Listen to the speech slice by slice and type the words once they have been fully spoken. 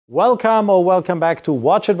Welcome or welcome back to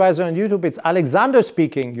WatchAdvisor on YouTube. It's Alexander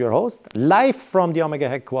speaking, your host, live from the Omega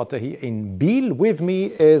headquarters here in Biel. With me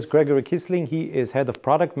is Gregory Kissling. He is head of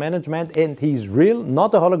product management and he's real,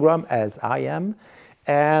 not a hologram as I am.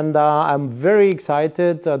 And I'm very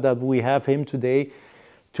excited that we have him today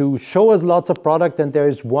to show us lots of product. And there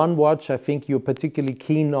is one watch I think you're particularly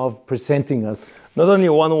keen of presenting us. Not only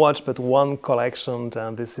one watch, but one collection.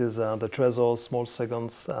 And this is the Trésor Small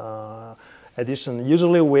Seconds edition.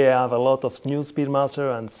 Usually we have a lot of new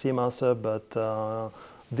Speedmaster and Seamaster, but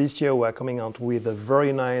this year we're coming out with a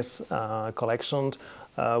very nice collection,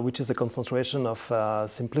 which is a concentration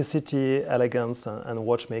of simplicity, elegance, and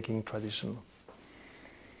watchmaking tradition.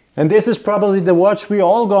 And this is probably the watch we're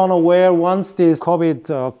all gonna wear once this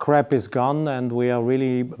COVID crap is gone and we are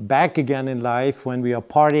really back again in life, when we are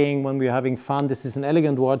partying, when we're having fun. This is an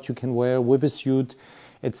elegant watch you can wear with a suit.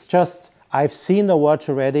 It's just, I've seen the watch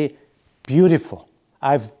already. Beautiful.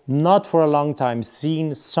 I've not for a long time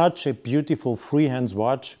seen such a beautiful freehand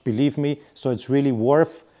watch, believe me, so it's really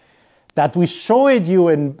worth that we show it you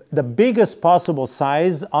in the biggest possible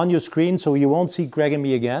size on your screen, so you won't see Greg and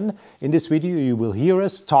me again. In this video you will hear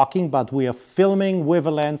us talking, but we are filming with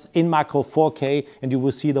a lens in macro 4K and you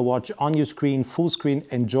will see the watch on your screen, full screen.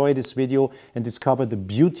 Enjoy this video and discover the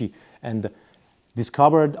beauty and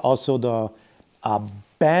discover also the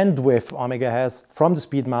bandwidth Omega has from the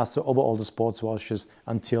Speedmaster over all the sports watches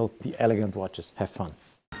until the elegant watches. Have fun.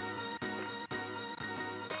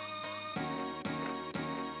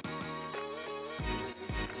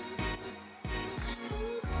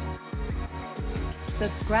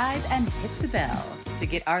 Subscribe and hit the bell to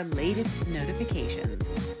get our latest notifications.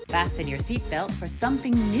 Fasten your seatbelt for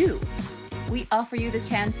something new. We offer you the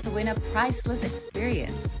chance to win a priceless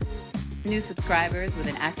experience. New subscribers with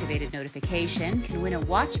an activated notification can win a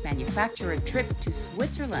watch manufacturer trip to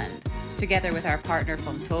Switzerland. Together with our partner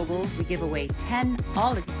from Togel, we give away 10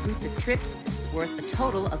 all-inclusive trips worth a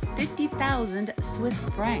total of 50,000 Swiss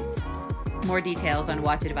francs. More details on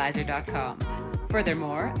WatchAdvisor.com.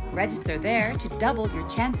 Furthermore, register there to double your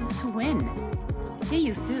chances to win. See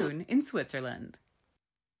you soon in Switzerland.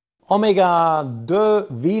 Omega de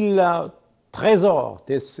Ville Trésor.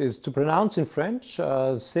 This is to pronounce in French,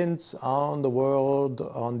 since on the word,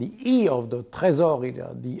 on the E of the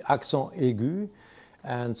Trésor, the accent aigu.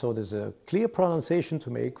 And so there's a clear pronunciation to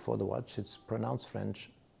make for the watch. It's pronounced French,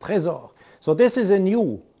 Trésor. So this is a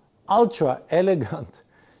new, ultra elegant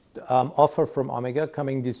offer from Omega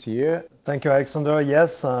coming this year. Thank you, Alexander.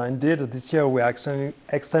 Yes, indeed, this year we actually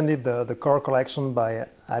extended the core collection by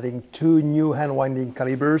adding 2 new hand-winding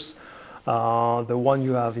calibres. The one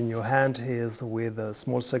you have in your hand is with a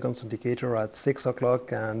small seconds indicator at 6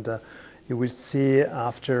 o'clock, and you will see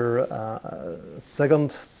after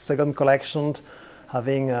second collection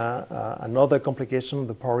having another complication,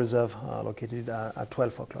 the power reserve located at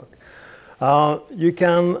 12 o'clock. You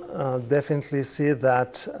can definitely see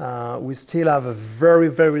that we still have a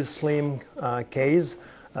very slim case,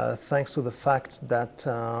 thanks to the fact that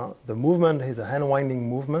the movement is a hand-winding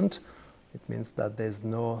movement. It means that there's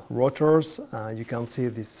no rotors. You can see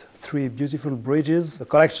these 3 beautiful bridges. The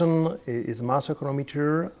collection is master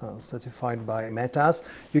chronometer certified by Metas.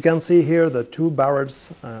 You can see here the 2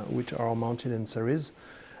 barrels which are mounted in series.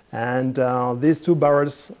 And these 2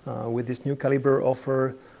 barrels with this new caliber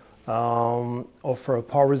offer a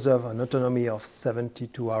power reserve, an autonomy of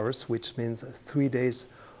 72 hours, which means 3 days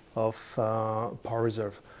of power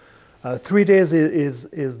reserve. 3 days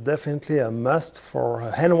is definitely a must for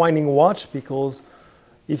a hand-winding watch, because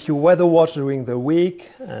if you wear the watch during the week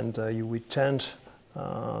and you will change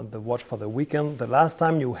the watch for the weekend, the last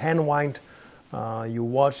time you hand-wind your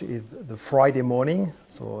watch is the Friday morning,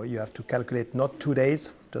 so you have to calculate not 2 days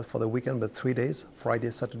just for the weekend, but 3 days, Friday,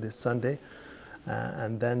 Saturday, Sunday,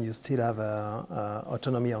 and then you still have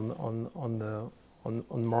autonomy on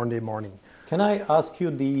Monday morning. Can I ask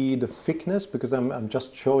you the thickness, because I'm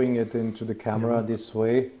just showing it into the camera this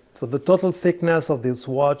way. So the total thickness of this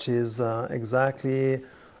watch is exactly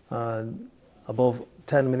above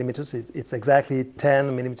 10 millimeters. It's exactly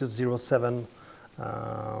 10 millimeters 07.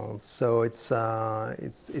 So it's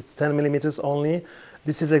 10 millimeters only.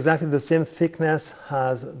 This is exactly the same thickness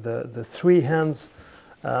as the 3 hands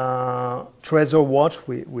Trésor watch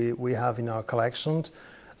we have in our collection.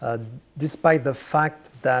 Despite the fact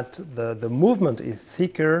that the movement is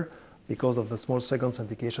thicker because of the small seconds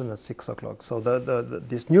indication at 6 o'clock. So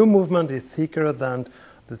this new movement is thicker than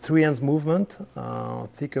the 3 hands movement,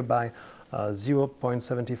 thicker by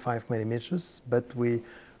 0.75 millimeters, but we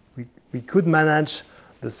could manage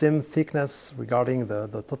the same thickness regarding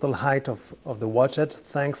the total height of the watch head,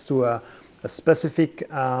 thanks to a specific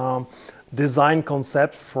design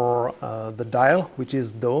concept for the dial, which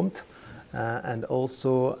is domed, and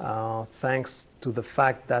also thanks to the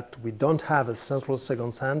fact that we don't have a central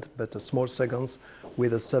seconds hand, but a small seconds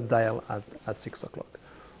with a sub-dial at 6 o'clock.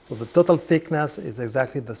 So the total thickness is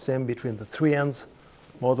exactly the same between the 3 hands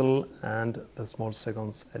model and the small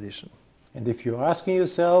seconds edition. And if you're asking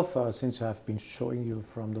yourself, since I've been showing you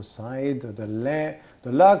from the side, the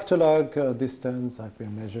lug-to-lug distance, I've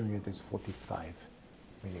been measuring it is 45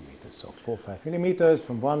 millimeters. So 4-5 millimeters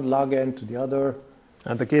from one lug end to the other.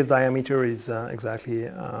 And the case diameter is exactly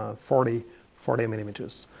 40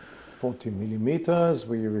 millimeters. 40 millimeters,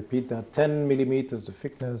 we repeat that, 10 millimeters the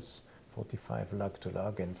thickness, 45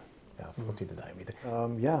 lug-to-lug, and 40 the diameter.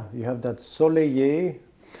 Yeah, you have that soleil.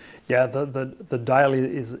 Yeah, the dial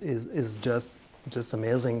is just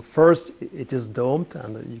amazing. First, it is domed,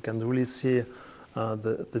 and you can really see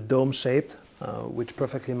the dome shape, which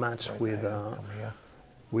perfectly match with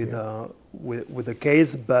the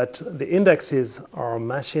case. But the indexes are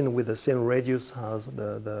machined with the same radius as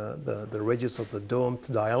the radius of the domed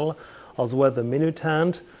dial, as well the minute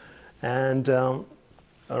hand. And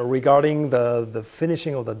regarding the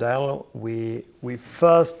finishing of the dial, we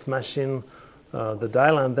first machine the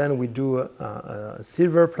dial, and then we do a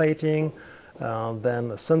silver plating,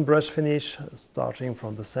 then a sun brush finish starting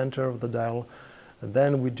from the center of the dial. And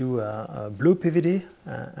then we do a blue PVD,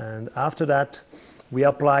 and after that we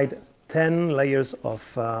applied 10 layers of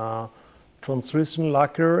translucent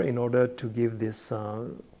lacquer in order to give this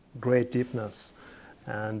great deepness.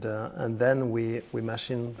 And then we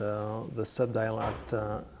machine the sub-dial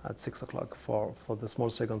at 6 o'clock for the small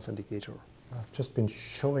seconds indicator. I've just been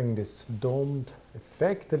showing this domed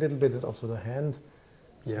effect a little bit, also the hand.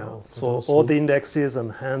 Yeah, so all the indexes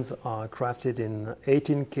and hands are crafted in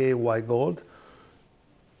 18K white gold,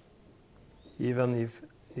 even if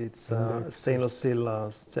it's stainless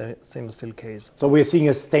steel case. So we're seeing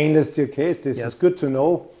a stainless steel case. This Yes. is good to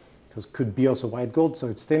know, because it could be also white gold, so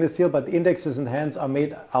it's stainless steel, but indexes and hands are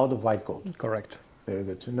made out of white gold. Correct. Very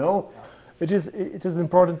good to know. It is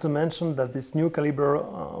important to mention that this new caliber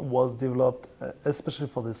was developed especially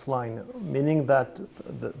for this line, meaning that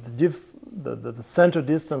the center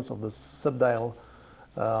distance of the subdial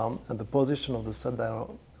and the position of the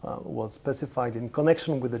subdial was specified in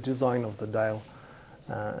connection with the design of the dial,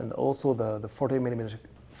 and also the 40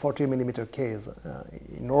 millimeter case,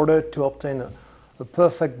 in order to obtain a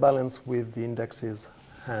perfect balance with the indexes,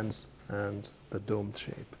 hands, and the domed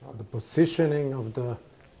shape. The positioning of the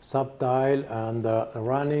subdial and the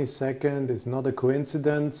running second is not a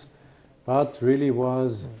coincidence, but really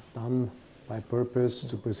was done by purpose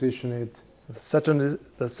to position it. The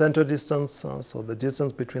center distance, so the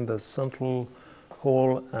distance between the central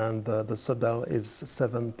hole and the subdial is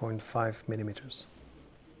 7.5 millimeters.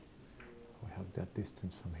 We have that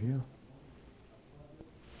distance from here.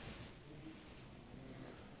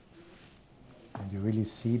 And you really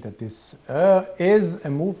see that this is a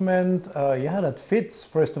movement, that fits,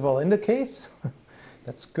 first of all, in the case.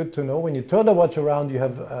 That's good to know. When you turn the watch around,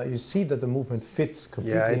 you see that the movement fits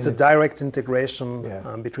completely. Yeah, it's a direct integration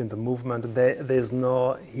between the movement. There's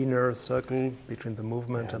no inner circle between the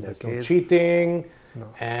movement and the case. There's no cheating. No.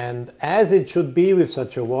 And as it should be with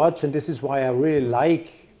such a watch, and this is why I really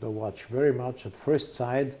like the watch very much at first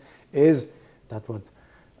sight, is that what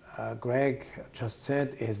Greg just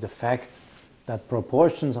said is the fact that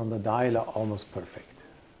proportions on the dial are almost perfect.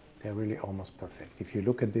 They're really almost perfect. If you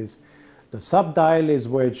look at this, the sub-dial is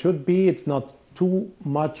where it should be. It's not too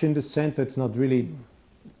much in the center. It's not really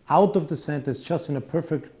out of the center. It's just in a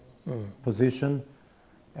perfect position.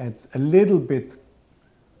 And it's a little bit,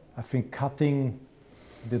 I think, cutting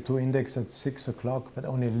the two index at 6 o'clock, but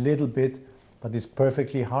only a little bit. But it's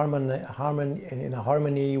perfectly in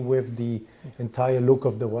harmony with the entire look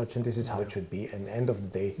of the watch, and this is how it should be at the end of the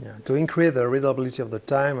day. Yeah. To increase the readability of the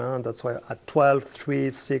time, that's why at 12,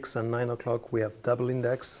 3, 6, and 9 o'clock we have double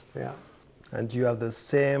index. Yeah. And you have the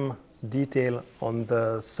same detail on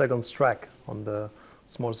the seconds track, on the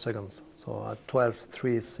small seconds. So at 12,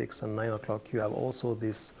 3, 6, and 9 o'clock you have also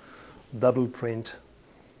this double print.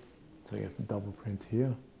 So you have the double print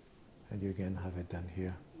here, and you again have it then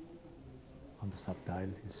here on the sub-dial.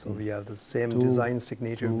 So we have the same design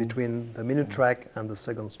signature between the minute track and the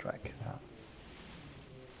seconds track. Yeah.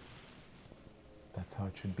 That's how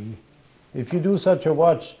it should be. If you do such a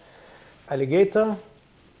watch, alligator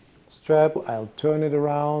strap, I'll turn it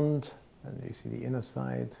around, and you see the inner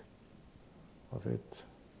side of it.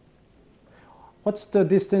 What's the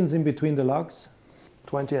distance in between the lugs?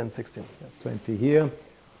 20 and 16, yes. 20 here.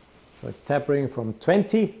 So it's tapering from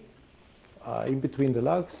 20 in between the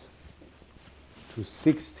lugs to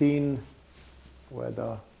 16 where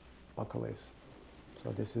the buckle is.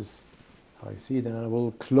 So this is how you see it, and I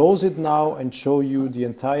will close it now and show you the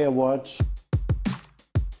entire watch.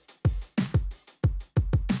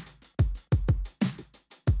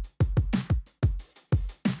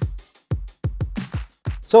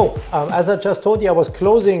 So, as I just told you, I was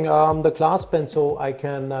closing the clasp band so I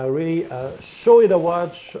can really show you the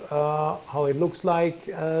watch, how it looks like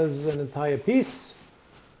as an entire piece.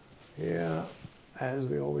 Here, as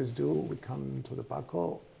we always do, we come to the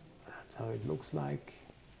buckle. That's how it looks like.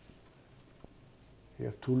 You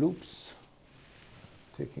have two loops,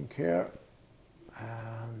 taking care,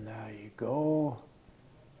 and there you go.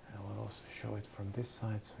 And I will also show it from this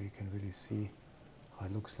side so you can really see how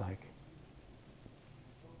it looks like.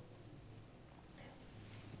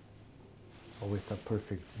 Always that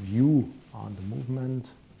perfect view on the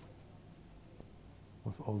movement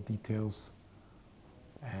with all details,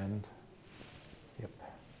 and yep,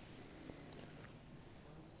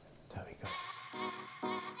 there we go.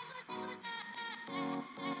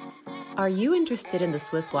 Are you interested in the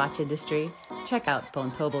Swiss watch industry? Check out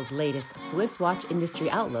Fontobel's latest Swiss watch industry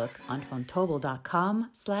outlook on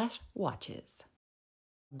fontobel.com/watches.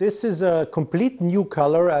 This is a complete new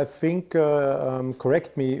color. I think,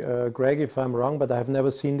 correct me, Greg, if I'm wrong, but I have never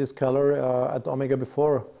seen this color at Omega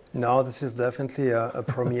before. No, this is definitely a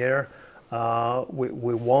premiere.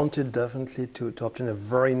 We wanted definitely to obtain a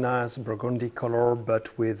very nice burgundy color, but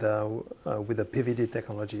with a PVD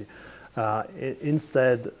technology.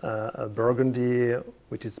 Instead, a burgundy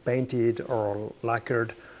which is painted or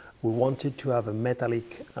lacquered, we wanted to have a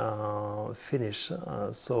metallic finish.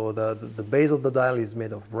 So the base of the dial is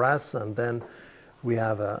made of brass, and then we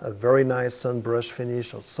have a very nice sun brush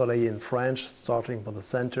finish, or soleil in French, starting from the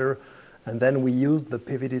center. And then we used the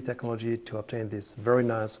PVD technology to obtain this very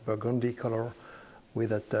nice burgundy color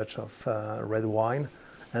with a touch of red wine.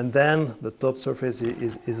 And then the top surface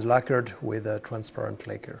is lacquered with a transparent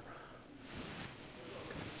lacquer.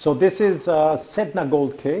 So this is a Sedna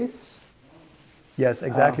gold case. Yes,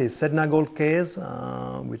 exactly. Sedna gold case,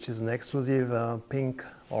 which is an exclusive pink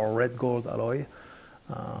or red gold alloy.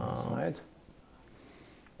 Side.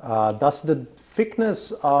 Does the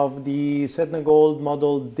thickness of the Sedna gold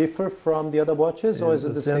model differ from the other watches, or is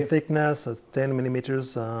it the same? Thickness, 10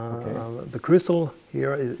 millimeters. Okay. The crystal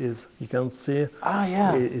here is you can see.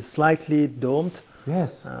 Is slightly domed.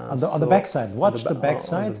 Yes, on the back side. Watch the back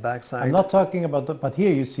side. On the back side. I'm not talking about the, but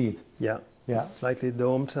here you see it. Yeah. Yeah. Slightly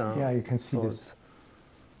domed. Yeah, you can see this.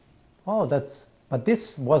 Oh, but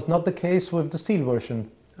this was not the case with the steel version.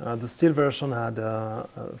 The steel version had a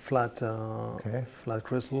flat, flat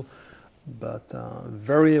crystal, but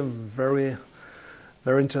very, very,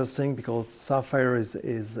 very interesting because sapphire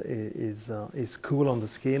is cool on the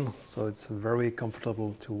skin, so it's very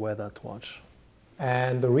comfortable to wear that watch.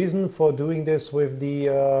 And the reason for doing this with the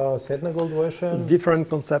Sedna gold version? Different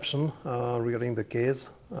conception regarding the case.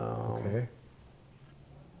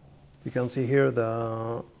 You can see here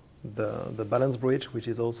the balance bridge, which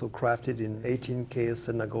is also crafted in 18K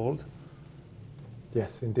Sedna gold.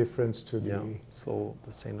 Yes, in difference to the... Yeah, so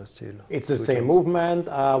the stainless steel. It's the same movement.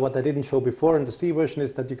 What I didn't show before in the C version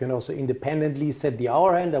is that you can also independently set the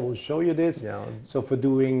hour hand. I will show you this. Yeah. So for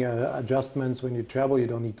doing adjustments when you travel, you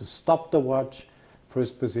don't need to stop the watch.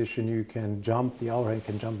 First position, you can jump, the hour hand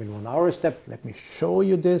can jump in 1 hour step. Let me show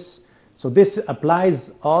you this. So this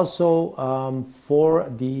applies also for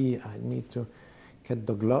the, I need to get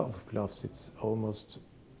the gloves. It's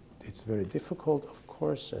very difficult, of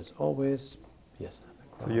course, as always. Yes.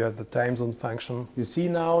 So you have the time zone function. You see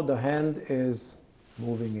now the hand is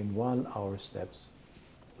moving in 1 hour steps.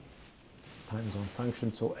 Time zone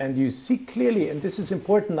function. So, and you see clearly, and this is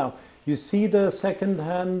important now, you see the second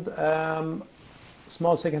hand,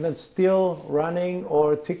 small second hand still running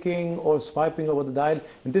or ticking or swiping over the dial.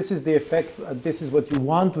 And this is the effect, this is what you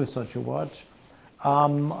want with such a watch.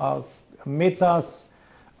 Metas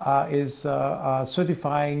is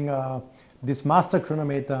certifying this master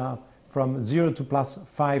chronometer from 0 to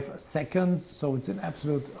 +5 seconds. So it's an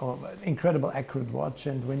absolute, incredible accurate watch.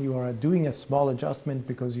 And when you are doing a small adjustment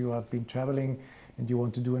because you have been traveling and you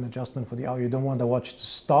want to do an adjustment for the hour, you don't want the watch to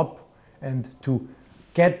stop and to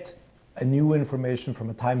get a new information from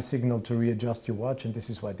a time signal to readjust your watch. And this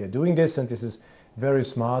is why they're doing this. And this is very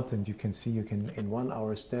smart. And you can see you can, in 1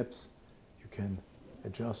 hour steps, you can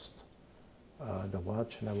adjust the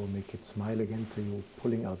watch. And I will make it smile again for you,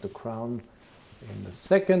 pulling out the crown in the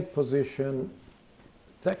second position,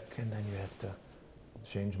 tack, and then you have the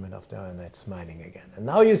changement of the, and it's smiling again. And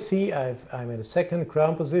now you see I'm in the second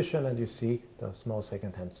crown position, and you see the small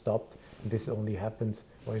second hand stopped. And this only happens,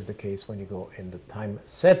 or is the case, when you go in the time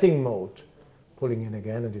setting mode, pulling in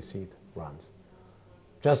again, and you see it runs.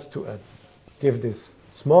 just to give this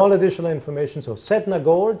small additional information. So Sedna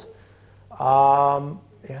gold,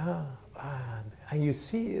 yeah, and you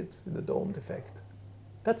see it in the domed effect.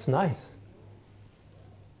 That's nice.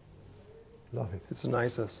 Love it. It's the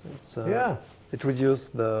nicest. It's, yeah. It reduces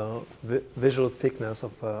the visual thickness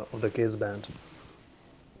of the case band.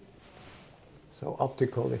 So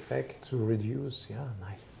optical effect to reduce, yeah,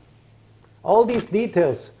 nice. All these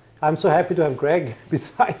details. I'm so happy to have Greg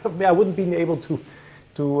beside of me. I wouldn't be able to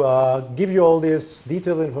give you all this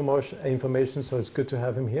detailed information, so it's good to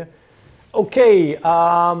have him here. Okay,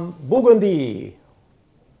 Burgundy.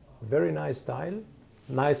 Very nice style,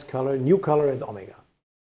 nice color, new color at Omega.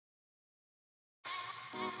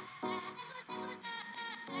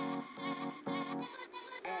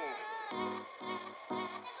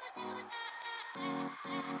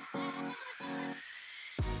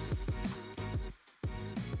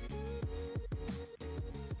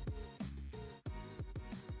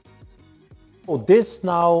 Oh, this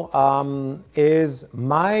now is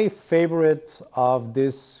my favorite of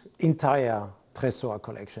this entire Trésor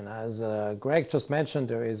collection. As Greg just mentioned,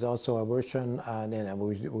 there is also a version, and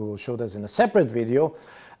we will show this in a separate video,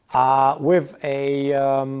 with a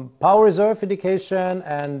power reserve indication,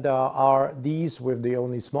 and are these with the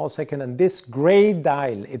only small second, and this gray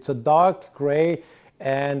dial. It's a dark gray,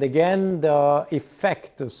 and again the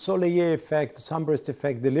effect, the Soleil effect, the sunburst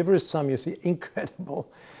effect delivers some, you see, incredible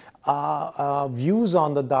views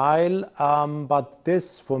on the dial, but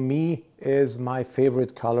this for me is my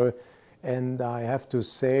favorite color. And I have to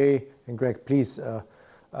say, and Greg, please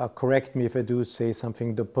correct me if I do say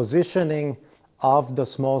something, the positioning of the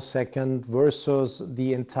small second versus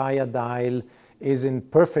the entire dial is in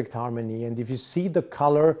perfect harmony. And if you see the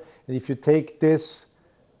color, and if you take this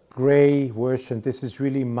gray version, this is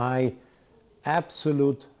really my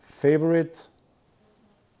absolute favorite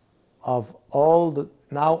of all the.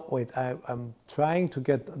 Now, wait, I'm trying to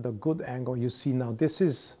get the good angle. You see now, this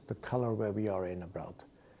is the color where we are in about.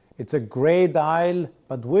 It's a gray dial,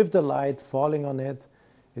 but with the light falling on it,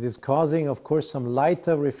 it is causing, of course, some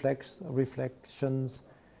lighter reflections,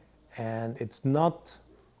 and it's not.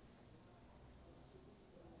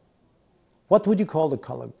 What would you call the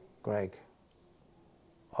color, Greg,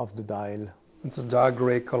 of the dial? It's a dark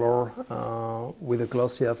gray color with a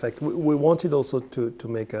glossy effect. We wanted also to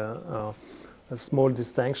make a small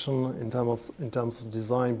distinction in terms of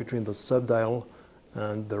design between the subdial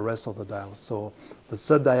and the rest of the dial. So the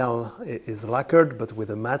subdial is lacquered but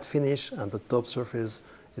with a matte finish, and the top surface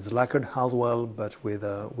is lacquered as well but with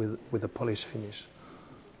a polished finish.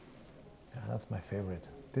 Yeah, that's my favorite.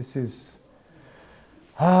 This is,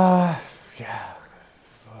 yeah,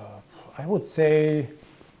 I would say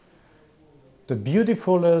the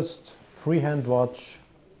beautifulest freehand watch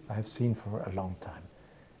I have seen for a long time.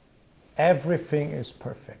 Everything is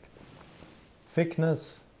perfect.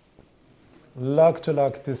 Thickness, lug to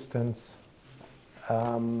lug distance,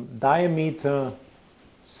 diameter,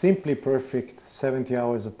 simply perfect, 70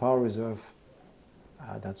 hours of power reserve.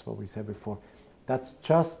 That's what we said before. That's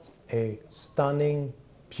just a stunning,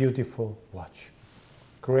 beautiful watch.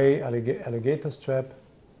 Gray alligator strap.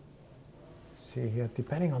 See here,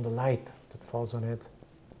 depending on the light that falls on it,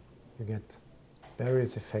 you get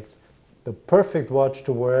various effects. The perfect watch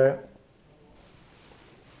to wear.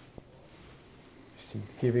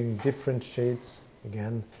 Giving different shades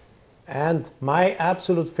again, and my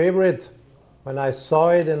absolute favorite, when I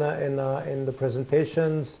saw it in the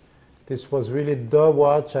presentations, this was really the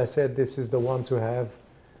watch. I said this is the one to have,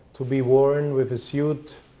 to be worn with a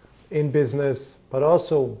suit in business, but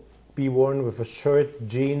also be worn with a shirt,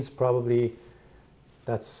 jeans probably.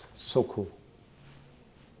 That's so cool.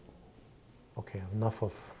 Okay, enough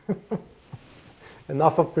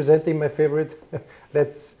of presenting my favorite.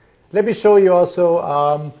 Let me show you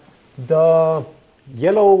also the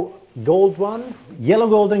yellow gold one. Yellow,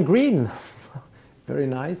 gold, and green. Very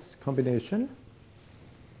nice combination.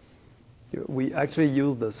 We actually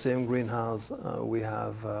use the same greenhouse we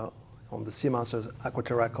have on the Seamasters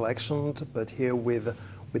Aquaterra collection, but here with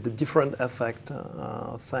a different effect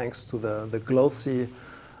thanks to the glossy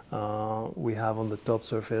we have on the top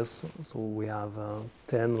surface. So we have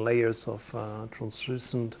 10 layers of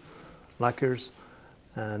translucent lacquers,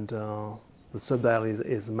 and the subdial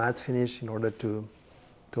is matte finish in order to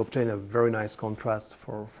obtain a very nice contrast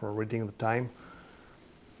for reading the time.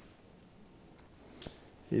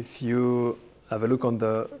 If you have a look on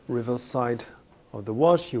the reverse side of the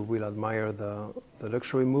watch, you will admire the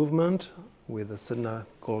luxury movement with the Sedna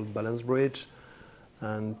gold balance bridge.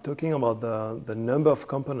 And talking about the number of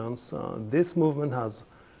components, this movement has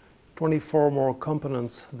 24 more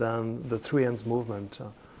components than the 3 hands movement.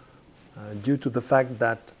 due to the fact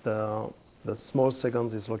that the small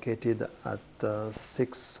seconds is located at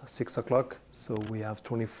 6 o'clock, so we have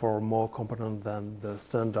 24 more components than the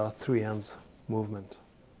standard 3 hands movement.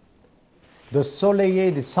 The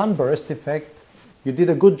soleil, the sunburst effect, you did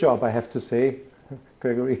a good job, I have to say,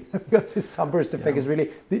 Gregory, because this sunburst effect is really,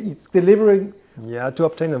 it's delivering. Yeah, to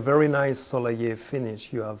obtain a very nice soleil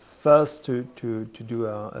finish, you have first to do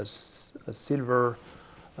a silver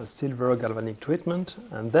galvanic treatment,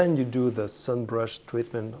 and then you do the sunbrush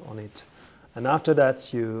treatment on it. And after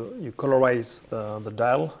that, you colorize the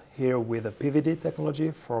dial here with a PVD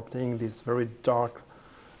technology for obtaining this very dark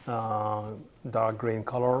green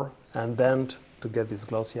color, and then to get this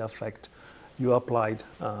glossy effect, you applied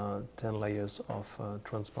 10 layers of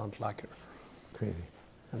transparent lacquer. Crazy.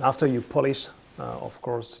 And after you polish, of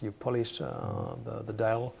course, you polish the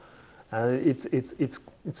dial. And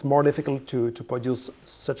it's more difficult to produce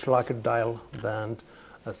such lacquer dial than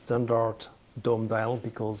a standard dome dial,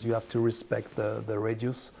 because you have to respect the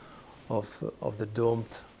radius of the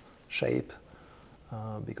domed shape,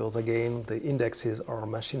 because again the indexes are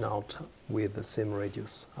machined out with the same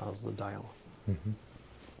radius as the dial. Mm-hmm.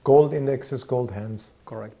 Gold indexes, gold hands.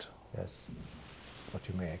 Correct. Yes, what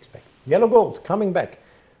you may expect. Yellow gold coming back.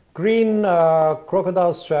 Green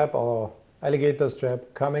crocodile strap or alligator strap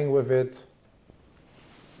coming with it,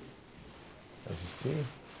 as you see,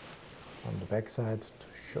 on the back side to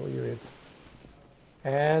show you it.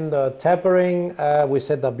 And tapering, we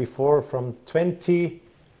said that before, from 20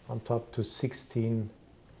 on top to 16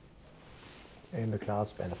 in the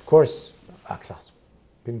clasp. And of course, a clasp,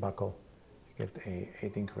 pin buckle. You get a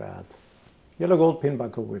 18 karat yellow gold pin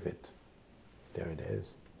buckle with it. There it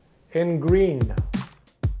is. In green.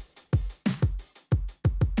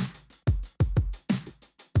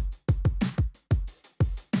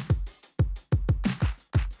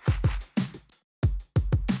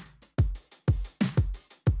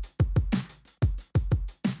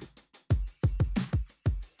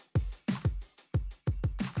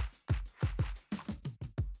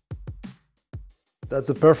 That's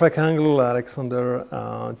a perfect angle, Alexander,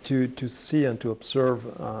 to see and to observe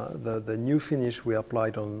the new finish we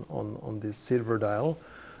applied on this silver dial.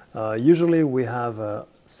 Usually we have a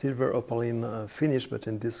silver opaline finish, but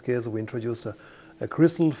in this case we introduce a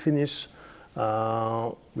crystal finish,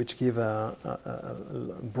 which give a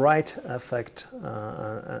bright effect,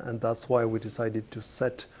 and that's why we decided to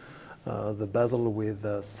set the bezel with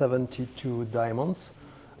 72 diamonds.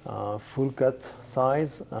 Full cut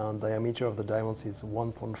size, and diameter of the diamonds is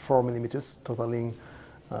 1.4 millimeters, totaling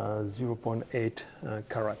 0.8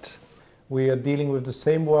 carat. We are dealing with the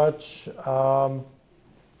same watch,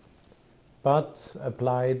 but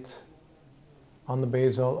applied on the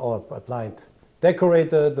bezel, or applied,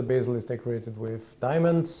 decorated. The bezel is decorated with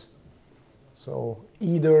diamonds. So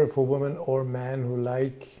either for women or men who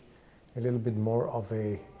like a little bit more of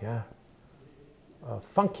a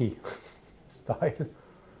funky style.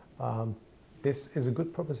 This is a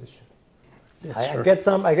good proposition. Yes, I get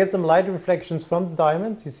some light reflections from the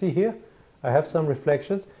diamonds. You see here, I have some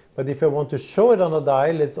reflections. But if I want to show it on a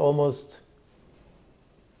dial, it's almost,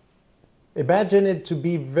 imagine it to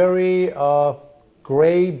be very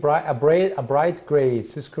gray, a bright gray.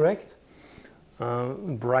 Is this correct?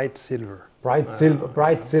 Bright silver. Bright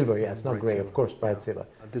silver. Yes, not gray, silver. of course, bright silver.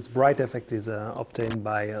 This bright effect is obtained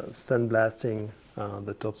by sandblasting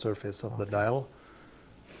the top surface of the dial.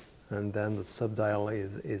 And then the sub-dial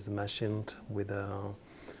is machined with a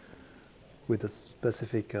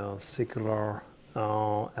specific circular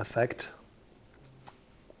effect.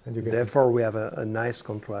 And therefore, we have a nice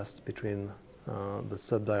contrast between the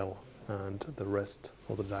sub-dial and the rest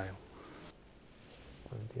of the dial.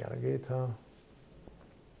 And the alligator.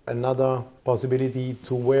 Another possibility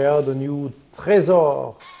to wear the new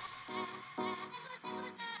Trésor.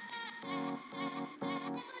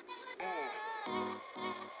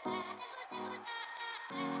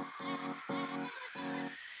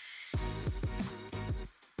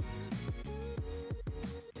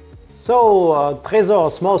 So,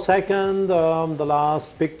 Trésor, small second, the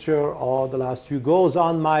last picture or the last few goes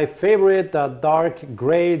on my favorite dark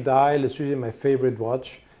gray dial. It's really my favorite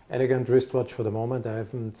watch, elegant wristwatch for the moment. I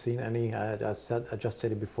haven't seen any, I just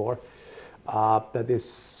said it before. That is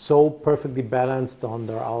so perfectly balanced on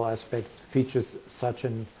all aspects, features such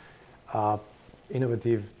an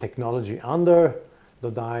innovative technology under the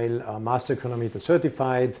dial, master chronometer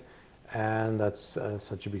certified. And that's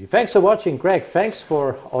such a beauty. Thanks for watching, Greg. Thanks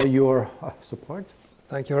for all your support.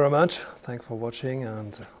 Thank you very much. Thanks for watching,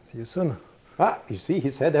 and see you soon. Ah, you see,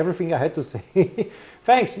 he said everything I had to say.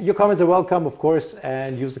 Thanks. Your comments are welcome, of course,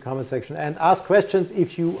 and use the comment section and ask questions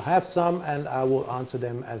if you have some, and I will answer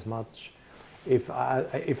them as much if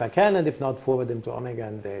I can, and if not, forward them to Omega,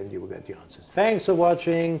 and then you will get the answers. Thanks for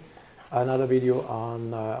watching another video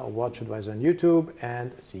on WatchAdvisor on YouTube,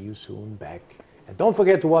 and see you soon back. And don't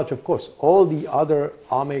forget to watch, of course, all the other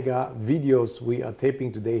Omega videos we are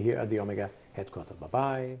taping today here at the Omega headquarters.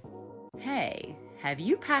 Bye-bye. Hey, have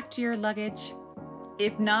you packed your luggage?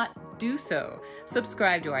 If not, do so.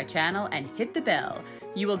 Subscribe to our channel and hit the bell.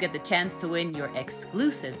 You will get the chance to win your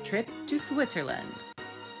exclusive trip to Switzerland.